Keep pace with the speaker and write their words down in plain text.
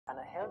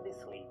healthy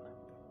sleep.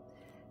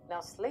 Now,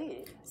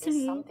 sleep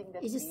is something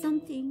that we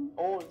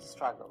all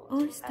struggle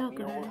with, and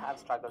we all have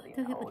struggled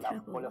in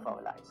all of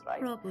our lives,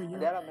 right?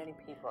 And there are many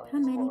people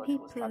in this world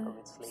who struggle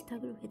with sleep.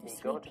 They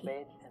go to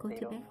bed and they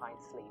don't find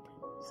sleep.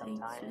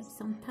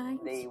 Sometimes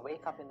they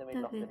wake up in the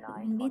middle of the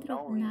night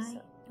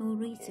for no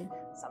reason.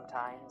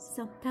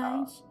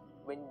 Sometimes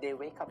when they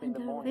wake up in the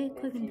morning,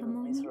 they feel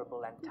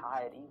miserable and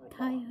tired even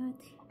more.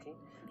 Okay?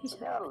 So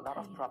there are a lot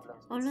of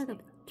problems with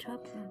sleep.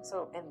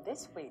 So in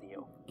this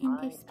video,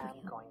 I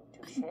am going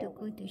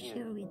to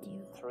share with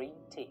you 3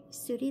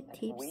 tips that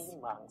we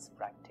monks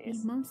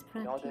practice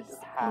in order to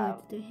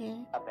have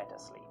a better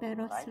sleep.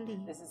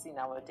 Right? This is in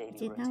our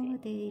daily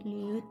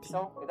routine.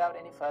 So without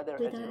any further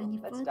ado,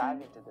 let's dive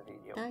into the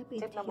video.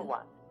 Tip number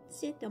 1.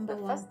 The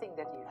first thing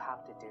that you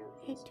have to do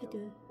is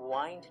to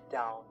wind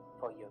down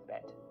for your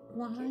bed.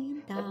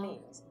 That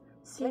means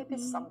sleep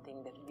is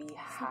something that we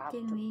have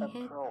to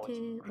approach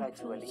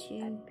gradually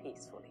and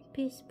peacefully.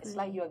 It's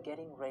like you are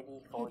getting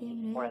ready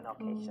for an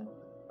occasion,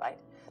 right?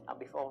 Now,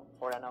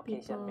 for an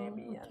occasion,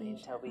 maybe an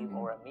interview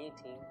or a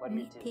meeting, what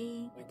do?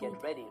 You get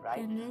ready,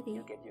 right?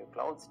 You get your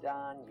clothes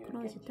done, you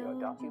get your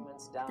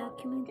documents done,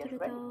 and you get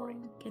ready for it.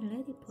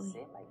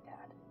 Same like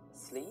that.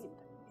 Sleep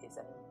is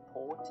an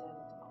important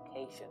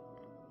occasion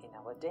in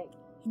our day.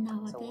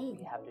 So what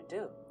we have to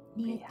do,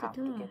 we have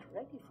to get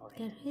ready for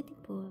it.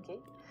 Okay?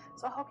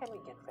 So how can we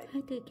get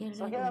ready?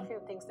 So here are a few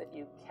things that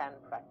you can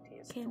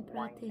practice to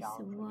wind down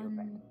for your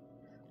bed.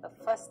 The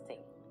first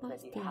thing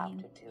that you have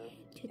to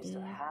do is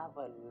to have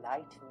a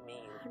light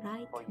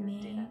meal for your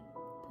dinner.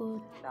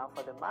 Now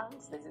for the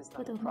monks, this is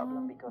not a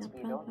problem because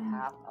we don't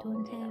have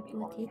our dinner. We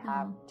only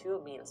have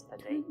 2 meals per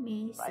day.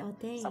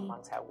 Right? Some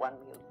monks have 1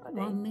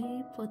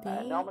 meal per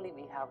day. Normally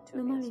we have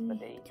 2 meals per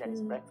day. That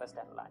is breakfast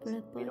and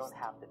lunch. We don't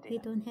have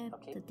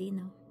the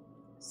dinner.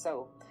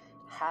 So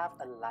have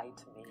a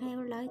light meal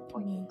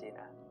for your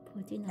dinner.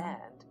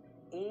 And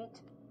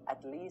eat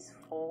at least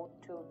 4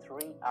 to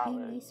 3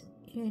 hours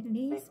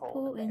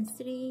before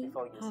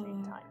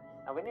sleep time.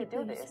 Now when you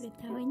do this,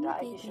 your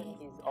digestion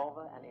is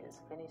over and it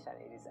is finished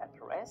and it is at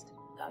rest.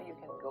 Now you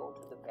can go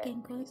to the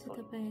bed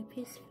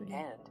peacefully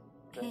and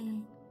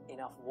drink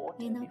enough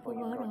water before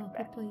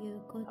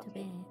you go to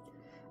bed.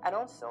 And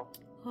also,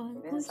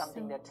 this is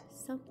something that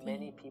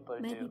many people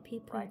do,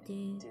 right?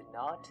 Do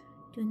not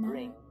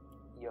bring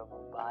your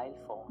mobile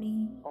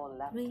phone or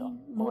laptop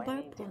or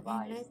any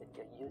device that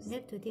you're using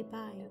into the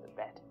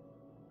bed,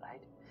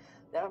 right?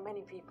 There are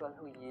many people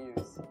who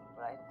use,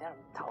 right? There are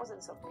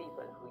thousands of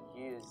people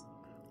who use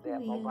their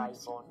mobile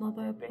phone on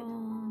their bed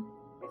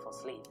before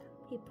sleep.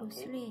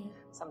 Okay?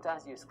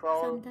 Sometimes you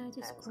scroll and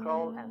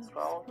scroll and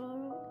scroll,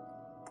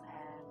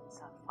 and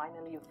so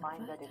finally you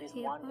find that it is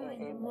 1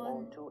 a.m.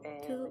 or 2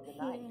 a.m. in the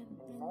night, in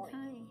the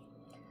morning.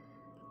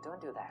 Don't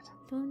do that.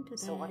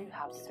 So what do you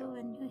have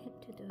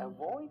to do?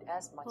 Avoid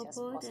as much as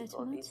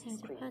possible this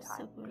screen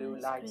time, blue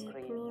light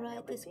screen and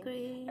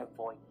everything.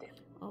 Avoid them,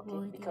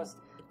 okay? Because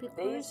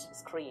these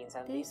screens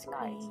and these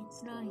lights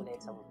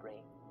stimulate our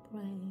brain.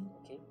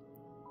 Okay?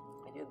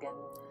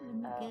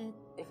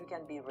 If you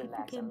can be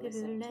relaxed and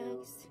listen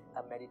to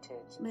a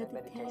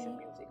meditation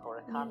music or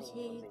a calming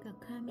music,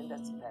 then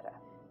that's better.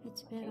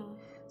 Okay?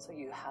 So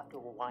you have to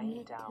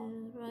wind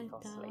down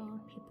before sleep.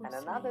 And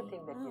another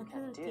thing that you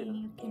can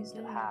do is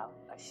to have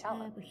a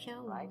shower,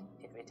 right?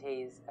 If it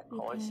is a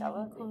cold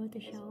shower, it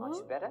is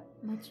much better.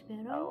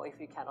 Or if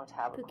you cannot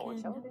have a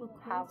cold shower, then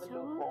have a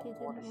lukewarm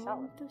water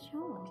shower.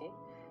 Okay?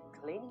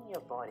 Cleaning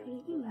your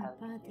body will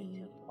help you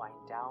to wind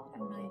down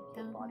and make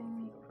your body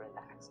feel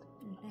relaxed.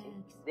 Okay?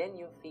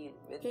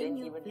 Then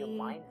even your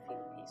mind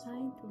feels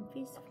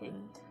peaceful. Okay?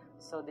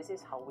 So this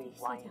is how we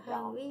wind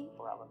down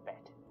for our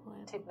bed.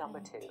 Tip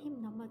number 2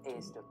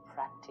 is to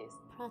practice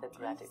the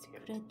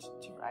gratitude,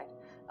 right?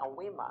 Now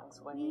we monks,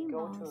 when we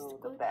go to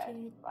the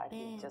bed, right,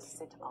 we just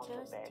sit on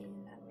the bed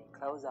and we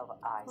close our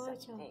eyes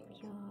and think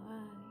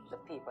the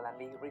people, and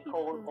we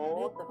recall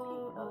all the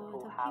people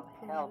who have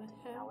helped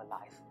in our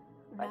life.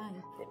 Right?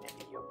 They may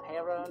be your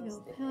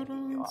parents, they may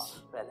be your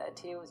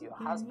relatives, your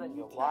husband,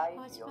 your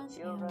wife, your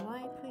children,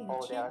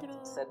 or there are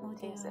certain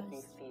things that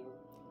we feel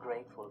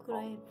grateful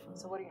for.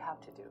 So what do you have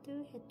to do?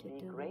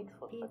 Be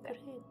grateful for them,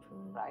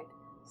 right?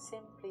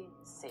 Simply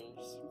say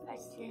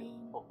thank you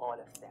for all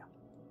of them,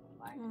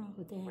 right?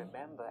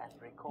 Remember and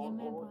recall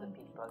all the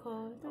people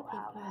who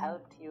have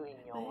helped you in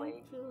your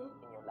way,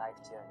 in your life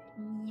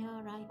journey,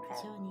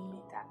 and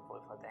be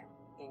thankful for them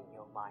in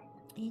your mind.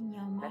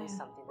 That is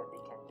something that we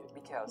can do,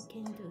 because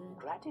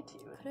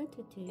gratitude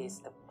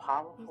is a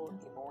powerful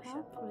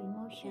emotion.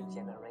 If you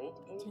generate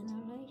it,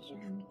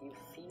 you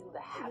feel the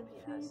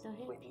happiness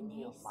within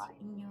your mind,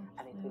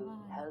 and it will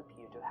help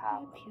you to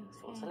have a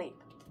peaceful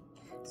sleep.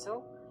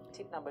 So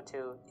tip number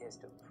 2 is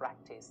to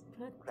practice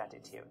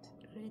gratitude.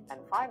 And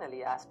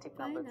finally, as tip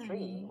number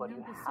 3, what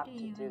you have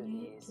to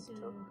do is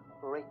to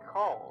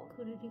recall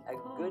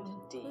a good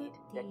deed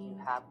that you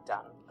have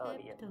done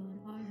earlier.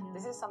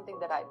 This is something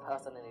that I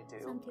personally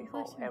do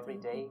before every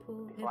day,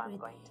 before I'm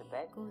going to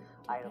bed.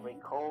 I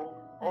recall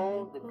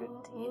all the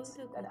good deeds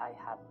that I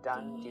have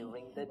done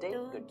during the day,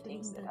 good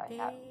things that I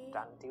have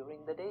done during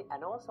the day,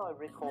 and also I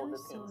recall the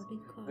things,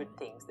 good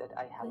things that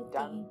I have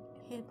done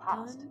in the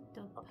past.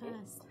 Okay?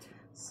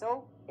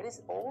 So it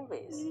is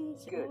always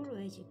good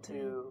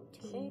to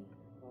keep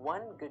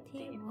one good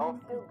deed or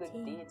few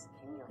good deeds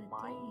in your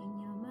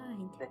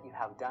mind that you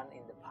have done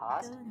in the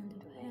past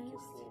to make you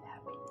feel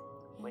happy.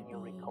 When you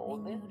recall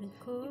them,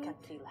 you can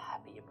feel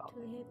happy about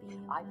it.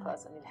 I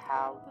personally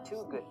have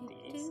 2 good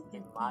deeds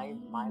in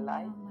my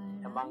life.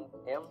 Among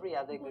every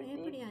other good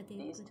deed,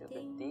 these 2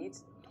 good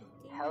deeds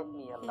help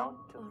me a lot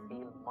to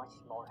feel much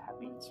more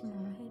happy.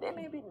 They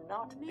may be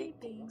not big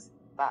things,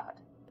 but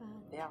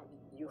they are.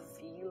 You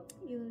feel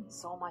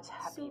so much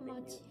happy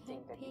when you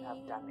think that you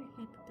have done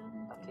it.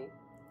 Okay?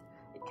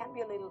 It can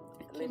be a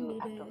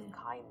little act of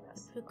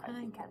kindness.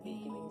 Right? It can be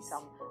giving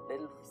some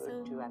little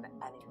food to an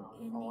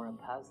animal or a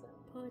person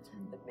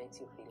that makes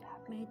you feel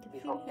happy.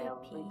 Before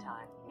every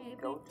time you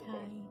go to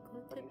bed,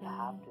 what you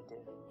have to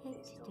do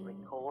is to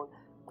recall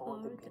all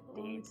the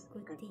good deeds,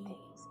 good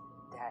things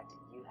that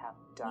you have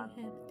done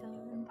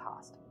in the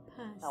past.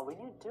 Now, when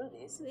you do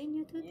this,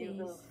 you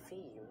will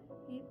feel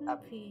a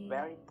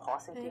very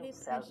positive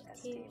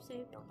self-esteem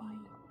in your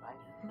mind,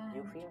 right?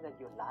 You feel that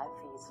your life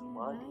is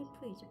worthy.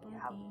 You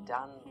have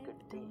done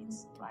good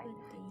deeds, right?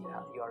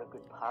 You are a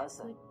good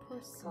person.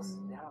 Because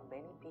there are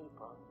many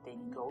people, they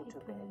go to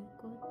bed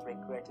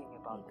regretting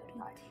about their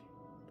life.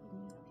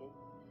 Okay?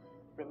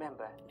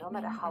 Remember, no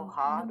matter how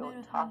hard or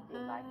tough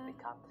your life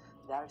becomes,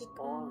 there is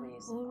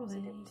always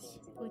positive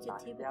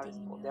things in your life.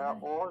 There are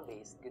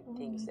always good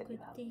things that you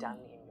have done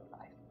in your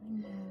life.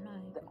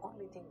 The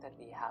only thing that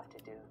we have to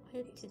do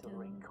is to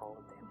recall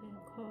them.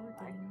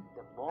 Right?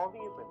 The more we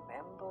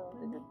remember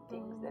the good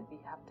things that we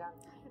have done,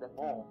 the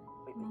more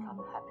we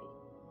become happy.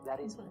 That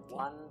is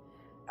one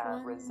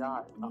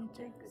result of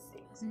doing good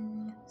things.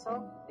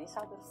 So these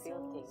are the few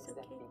things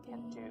that we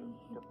can do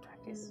to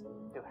practice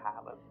to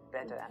have a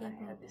better and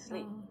a healthy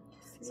sleep.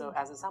 So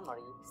as a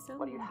summary,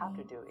 what you have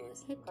to do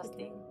is, first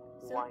thing,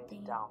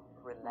 wind down,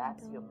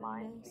 relax your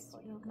mind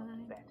before you go to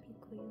bed.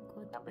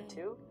 Number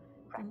 2,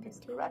 practice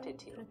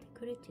gratitude.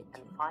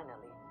 And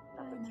finally,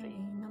 number 3,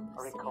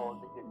 recall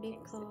the good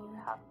things that you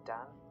have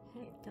done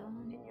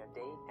in your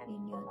day and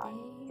in your life.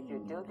 If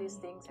you do these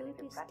things and if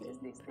you practice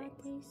these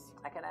things,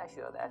 I can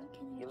assure that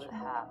you will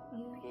have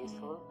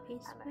peaceful and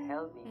a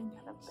healthy and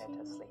a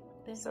better sleep.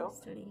 So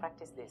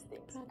practice these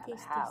things and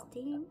have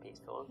a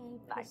peaceful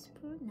night.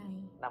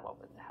 Namo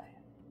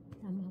Buddhaya.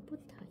 Namo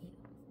Buddhaya.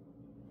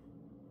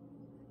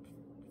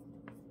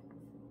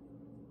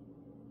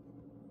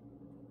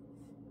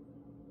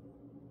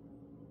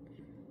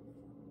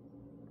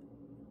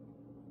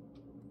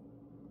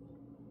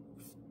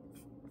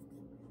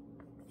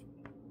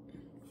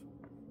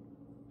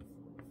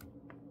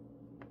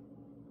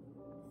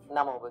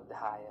 Namo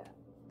Buddhaya.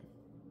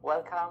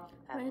 Welcome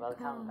and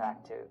welcome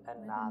back to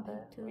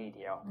another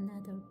video.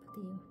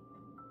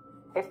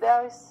 If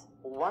there is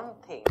one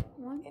thing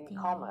in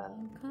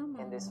common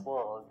in this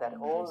world that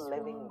all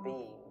living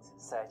beings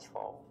search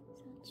for,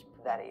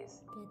 that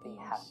is being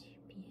happy.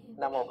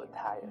 Namo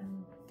Buddhaya.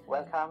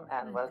 Welcome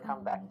and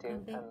welcome back to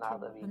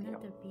another video.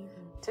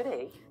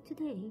 Today,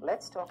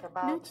 let's talk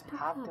about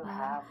how to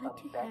have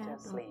a better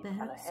sleep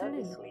and a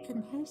healthy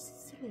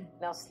sleep.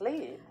 Now,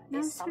 sleep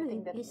is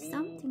something that we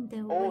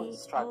all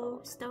struggle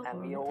with,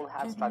 and we all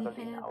have struggled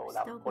in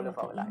all of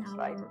our lives,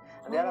 right?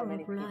 And there are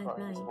many people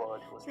in this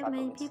world who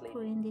struggle with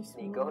sleep.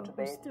 They go to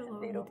bed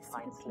and they don't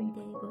find sleep.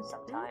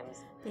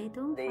 Sometimes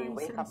they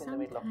wake up in the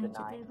middle of the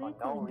night for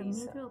no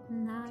reason.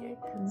 Okay.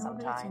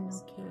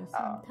 Sometimes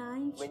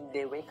when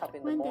they wake up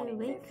in the morning,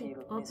 they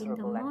feel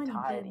miserable and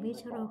tired in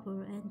the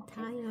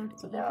morning.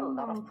 So there are a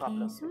lot of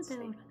problems with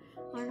sleep.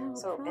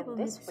 So in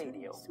this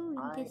video,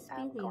 I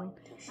am going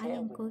to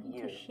share with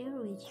you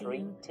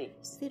 3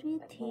 tips that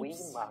we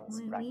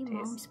monks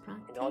practice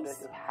in order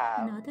to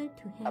have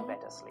a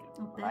better sleep.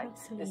 Right?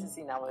 This is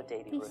in our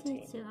daily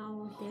routine.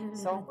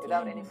 So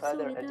without any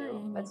further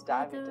ado, let's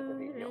dive into the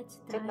video.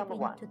 Tip number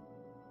 1.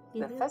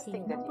 The first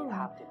thing that you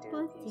have to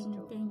do is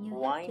to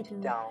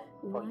wind down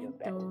for your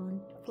bed.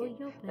 Okay?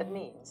 That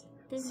means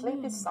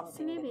sleep is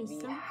something that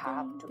we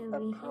have to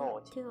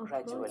approach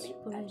gradually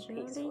and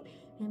peacefully.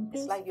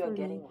 It's like you're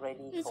getting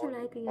ready for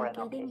an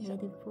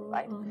occasion,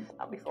 right?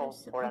 Before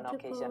for an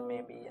occasion,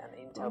 maybe an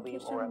interview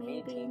or a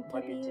meeting,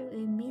 what do?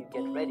 You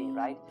get ready,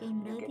 right?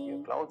 You get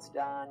your clothes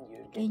done,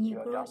 you get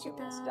your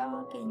documents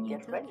done, and you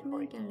get ready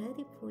for it.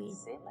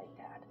 Same like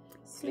that.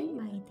 Sleep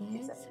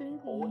is an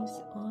important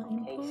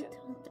occasion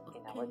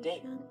in our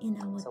day.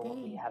 So what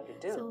we have to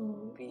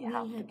do, we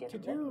have to get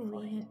ready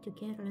for it.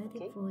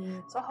 Okay?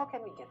 So how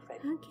can we get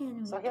ready?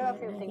 So here are a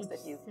few things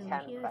that you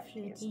can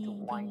practice to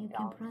wind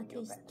down in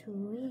your bed.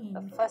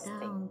 the first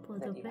thing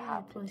that you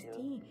have to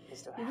do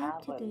is to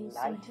have a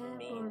light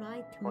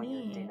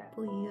meal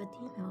for your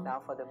dinner.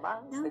 Now for the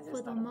monks, this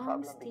is not a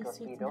problem because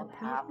we don't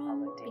have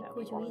our dinner.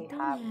 We only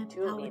have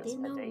 2 meals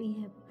per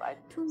day, right?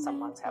 Some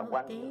monks have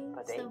 1 meal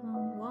per day.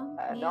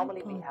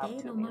 Normally we have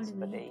 2 meals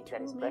per day.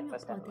 That is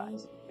breakfast and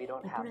lunch. We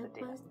don't have the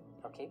dinner.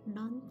 Okay?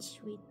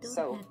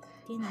 So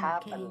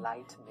have a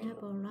light meal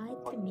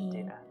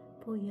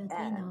for your dinner.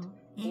 And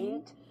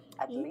eat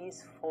at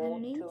least 4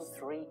 to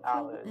 3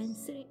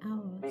 hours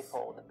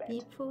before the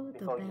bed,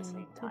 before your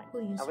sleep time.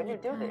 Now when you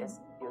do this,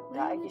 your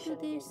digestion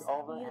is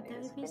over and it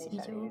is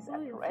finished and it is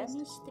at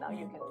rest. Now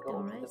you can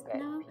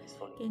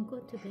go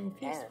to the bed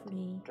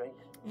peacefully and drink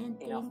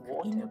enough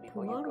water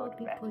before you go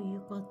to bed.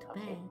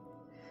 Okay?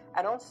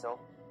 And also,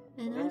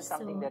 this is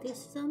something that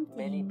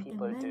many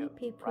people do,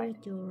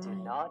 right? Do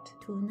not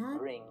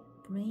bring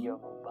your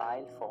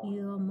mobile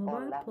phone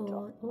or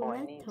laptop or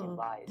any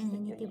device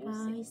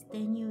that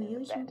you're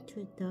using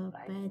to the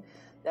bed.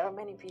 There are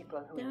many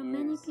people who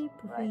use,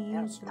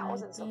 there are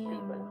thousands of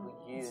people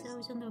who use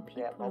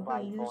their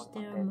mobile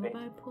phone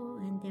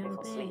on their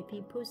bed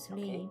before sleep.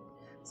 Okay?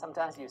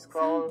 Sometimes you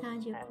scroll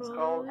and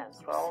scroll and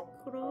scroll,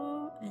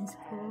 and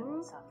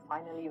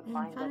finally you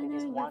find that it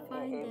is 1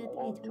 a.m.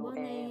 or 2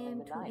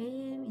 a.m.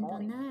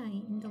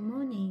 in the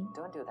morning.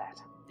 Don't do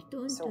that.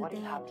 So what do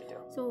you have to do?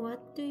 So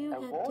what do you have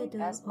to do? Avoid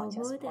as much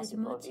as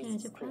possible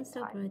this screen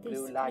time,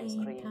 blue light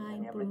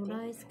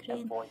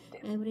screen,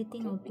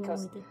 everything avoid.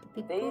 Because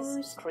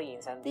these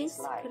screens and this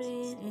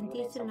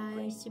these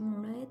lights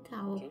stimulate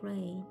our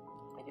brain.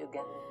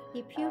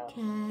 If you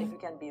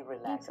can be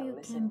relaxed and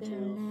listen to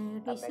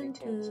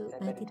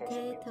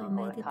meditate or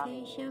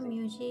meditation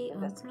music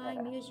or cry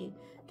music,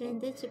 then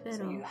that's better.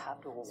 So you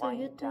have to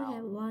wind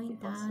down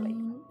before sleep.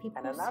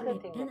 And another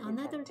thing then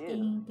you can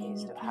do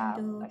is to have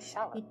a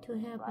shower. If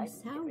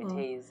it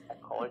is a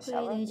cold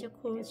shower,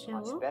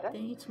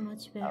 then it's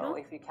much better.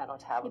 If you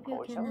cannot have a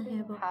cold shower,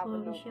 then have a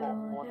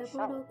lukewarm water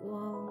shower.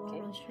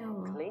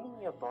 Cleaning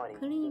your body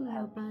will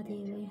help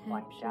you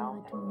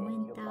to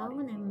wind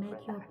down and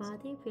make your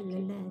body feel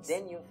relaxed.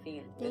 Then you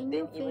feel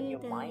that even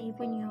your mind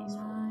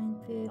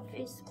feels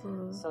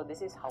peaceful. So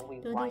this is how we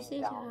wind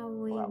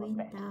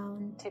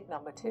down. Tip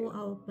number 2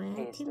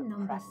 is to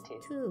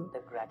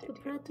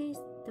practice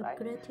the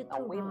gratitude.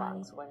 Now we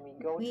monks, when we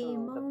go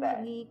to the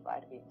bed,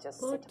 we just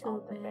sit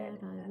on the bed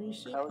and we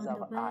close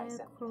our eyes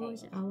and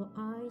think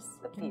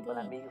the people,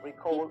 and we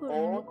recall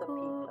all the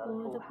people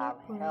who have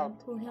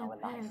helped in our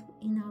life.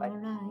 They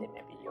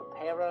may be your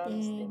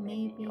parents, they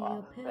may be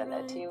your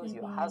relatives,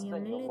 your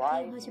husband, your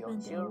wife, your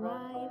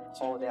children,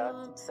 or there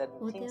are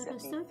certain things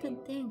that you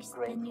feel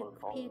grateful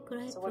for.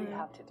 So what do you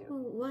have to do?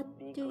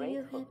 Be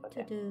grateful for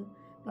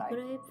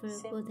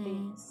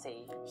them.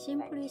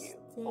 Simply say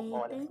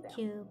thank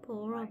you for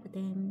all of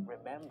them.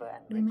 Remember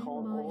and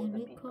recall all the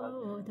people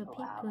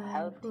who have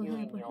helped you in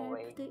your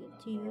way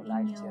in your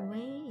life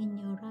journey.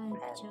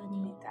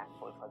 And be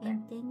thankful for them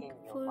in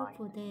your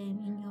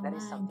mind. That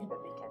is something that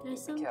we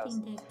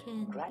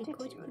can do,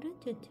 because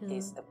gratitude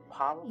is a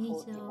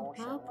powerful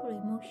emotion.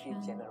 If you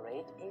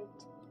generate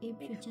it, if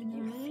you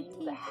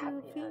feel the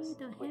happiness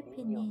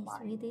within your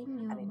mind,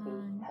 and it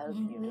will help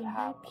you to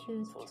have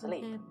peaceful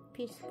sleep.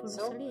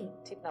 So,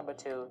 tip number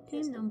 2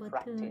 is to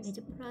practice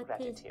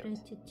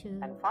gratitude.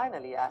 And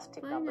finally, as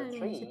tip number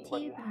 3,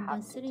 what you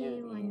have to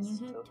do is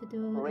to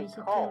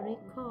recall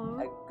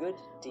a good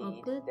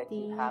deed that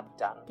you have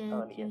done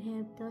earlier.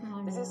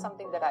 This is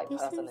something that I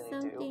personally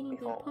do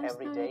before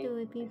every day,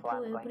 before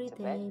I'm going to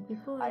bed.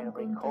 I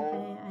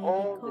recall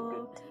all the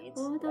good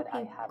deeds that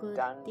I have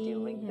done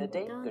during the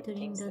day, good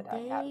things that I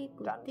have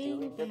done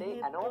during the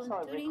day, and also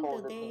I recall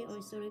the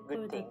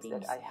good things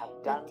that I have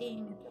done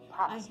in the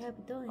past.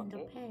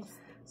 Okay?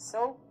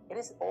 So it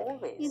is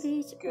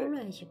always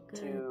good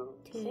to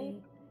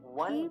keep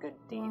one good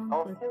deed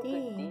or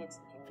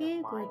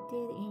feel good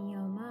deeds in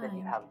your mind that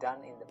you have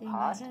done in the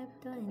past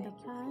to make you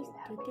feel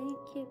happy.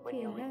 When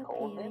you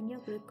recall them, you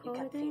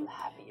can feel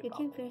happy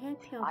about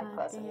them. I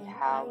personally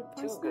have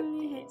 2 good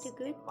deeds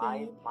in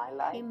my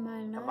life.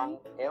 Among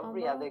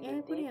every other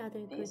good deed,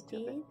 these 2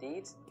 good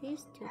deeds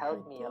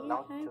help me a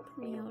lot to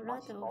feel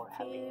much more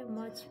happy.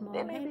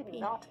 They may be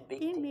not big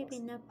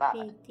things, but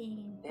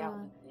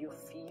you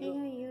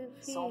feel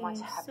so much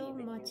happy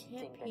when you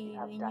think that you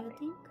have done it.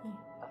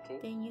 Okay?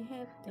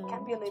 It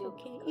can be a little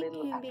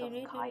act of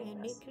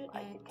kindness,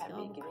 right? It can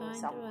be giving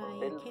some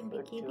little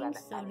food to an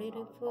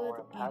animal or a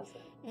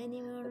person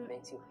that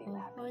makes you feel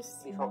happy.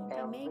 Before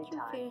every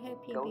time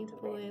you go to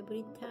bed,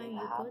 what you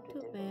have to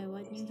do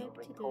is to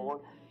record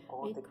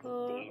all the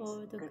good deeds,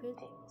 good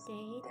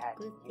things that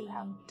you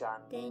have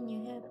done in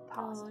the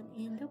past.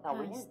 Now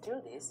when you do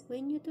this,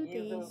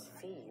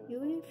 you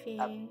will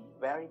feel a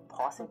very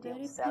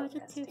positive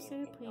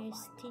self-esteem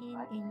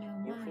in your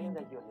mind. You feel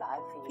that your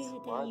life is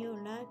worthy. You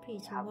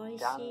have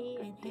done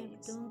good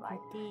deeds, right?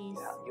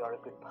 You are a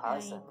good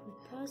person.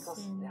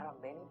 Because there are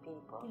many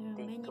people,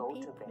 they go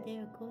to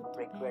bed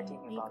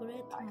regretting about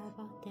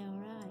their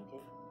life.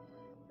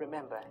 Okay?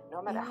 Remember,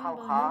 no matter how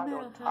hard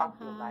or tough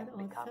your life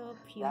becomes,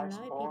 there is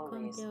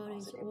always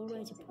positive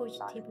things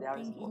in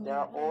life. There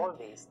are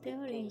always good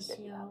things that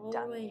you have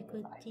done in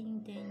your life.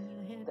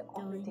 The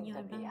only thing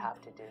that we have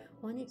to do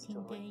is to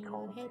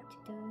record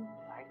them.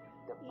 Right?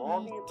 The more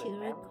we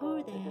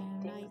remember the good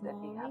things that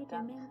we have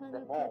done,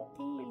 the more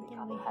we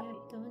become happy.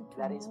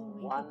 That is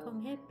one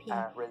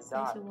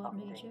result of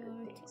doing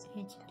good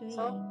things.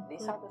 So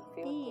these are the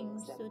few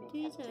things that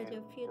we can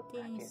do to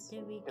practice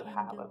to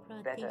have a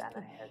better and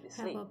a healthy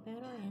sleep.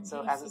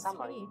 So as a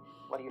summary,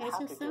 what you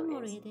have to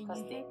do is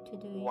first thing,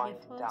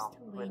 wind down,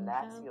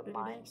 relax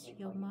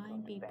your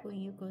mind before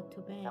you go to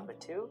bed. Number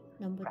two,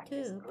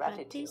 practice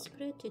gratitude.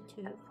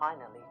 And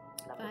finally,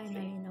 number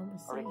three,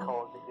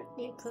 recall the good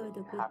things that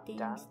you have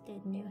done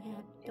in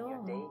your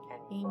day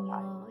and in your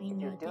life. If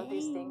you do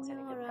these things and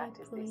if you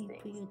practice these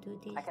things,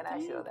 I can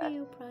assure that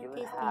you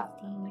will have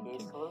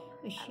peaceful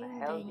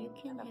and healthy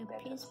and a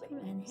better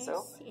sleep.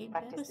 So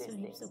practice these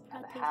things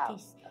and have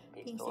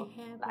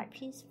a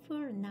peaceful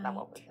night.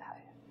 Namo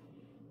Buddhaya.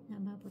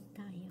 Namo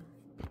Buddhaya.